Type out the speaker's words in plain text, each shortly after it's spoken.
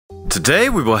Today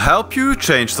we will help you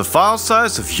change the file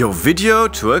size of your video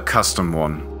to a custom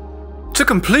one. To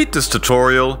complete this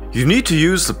tutorial, you need to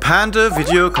use the Panda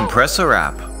Video Compressor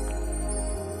app.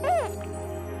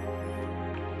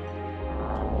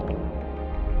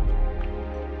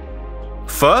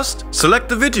 First, select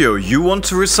the video you want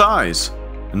to resize.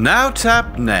 Now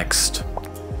tap Next.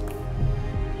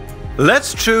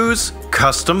 Let's choose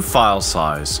Custom File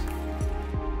Size.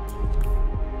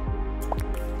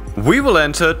 We will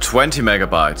enter 20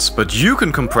 megabytes, but you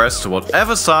can compress to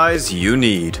whatever size you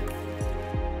need.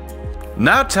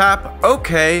 Now tap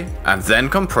OK and then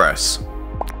compress.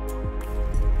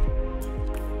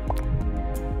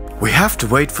 We have to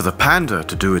wait for the Panda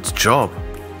to do its job.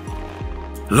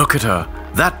 Look at her,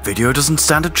 that video doesn't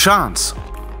stand a chance.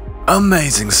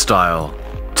 Amazing style,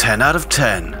 10 out of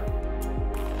 10.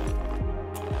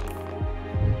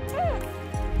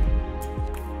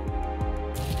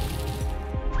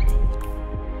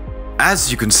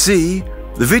 As you can see,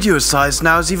 the video size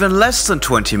now is even less than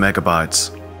 20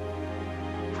 megabytes.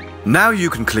 Now you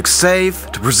can click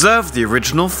Save to preserve the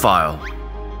original file.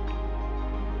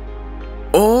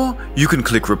 Or you can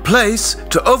click Replace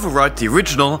to overwrite the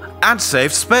original and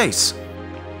save space.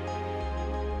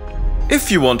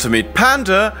 If you want to meet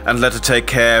Panda and let her take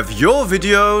care of your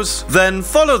videos, then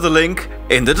follow the link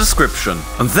in the description.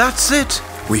 And that's it!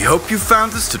 We hope you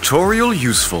found this tutorial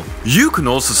useful. You can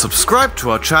also subscribe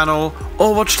to our channel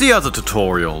or watch the other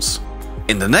tutorials.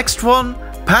 In the next one,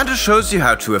 Panda shows you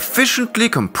how to efficiently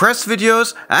compress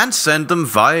videos and send them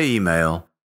via email.